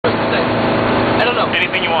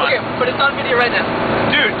Anything you want. Okay, but it's on video right now.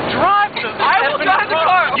 Dude, drive the... I will drive the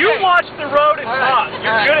car. You Okay. watch the road and talk.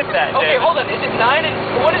 You're good at that, Okay, David. hold on. Is it 9 and...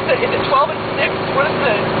 What is it? Is it 12 and 6? What is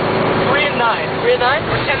the... 3 and 9? 3 and 9?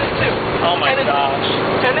 Or 10 and 2? Oh my 10 and gosh.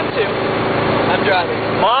 10 and 2. I'm driving.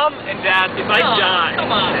 Mom and Dad, if I die...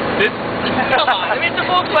 Come on. This... Come on. I mean, it's a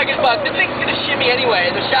Volkswagen Bug. This thing's going to shimmy anyway.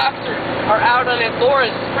 The shocks are out on it.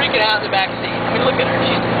 Laura's freaking out in the back seat. I mean, look at her.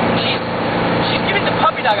 She's giving the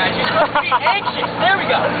puppy dog eyes. She's supposed to be anxious. There we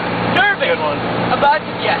go. Nervous. Good one.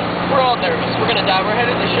 Yes, we're all nervous. We're going to die. We're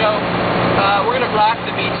headed to the show. We're going to rock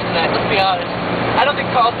the beach tonight. Let's be honest. I don't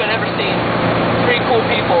think Carlsbad ever seen 3 cool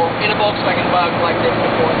people in a Volkswagen Bug like this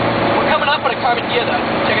before. We're coming up on a Carbon Gia though.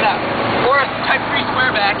 Check it out. Or a Type 3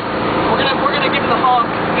 Squareback. We're gonna give him the honk,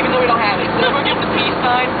 even though we don't have it. So we're gonna give him the peace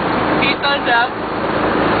sign. Peace sign's out.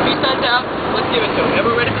 Peace sign's out. Let's give it to him.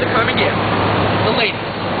 Everyone ready for the Carbon Gia? The ladies.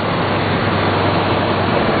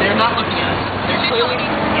 They're not looking at us. They're clearly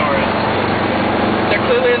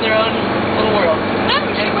in their own little world. No,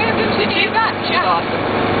 she waved and she came back. She's awesome.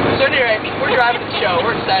 So anyway, we're driving the show.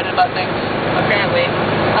 We're excited about things, apparently.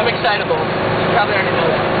 I'm excitable. You probably already know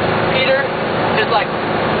that. Peter is like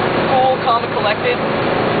cool, calm, and collected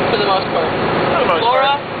for the most part.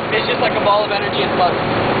 Laura is just like a ball of energy and fun.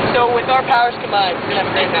 So with our powers combined, we're going to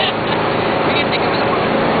have a great night. We can think of it.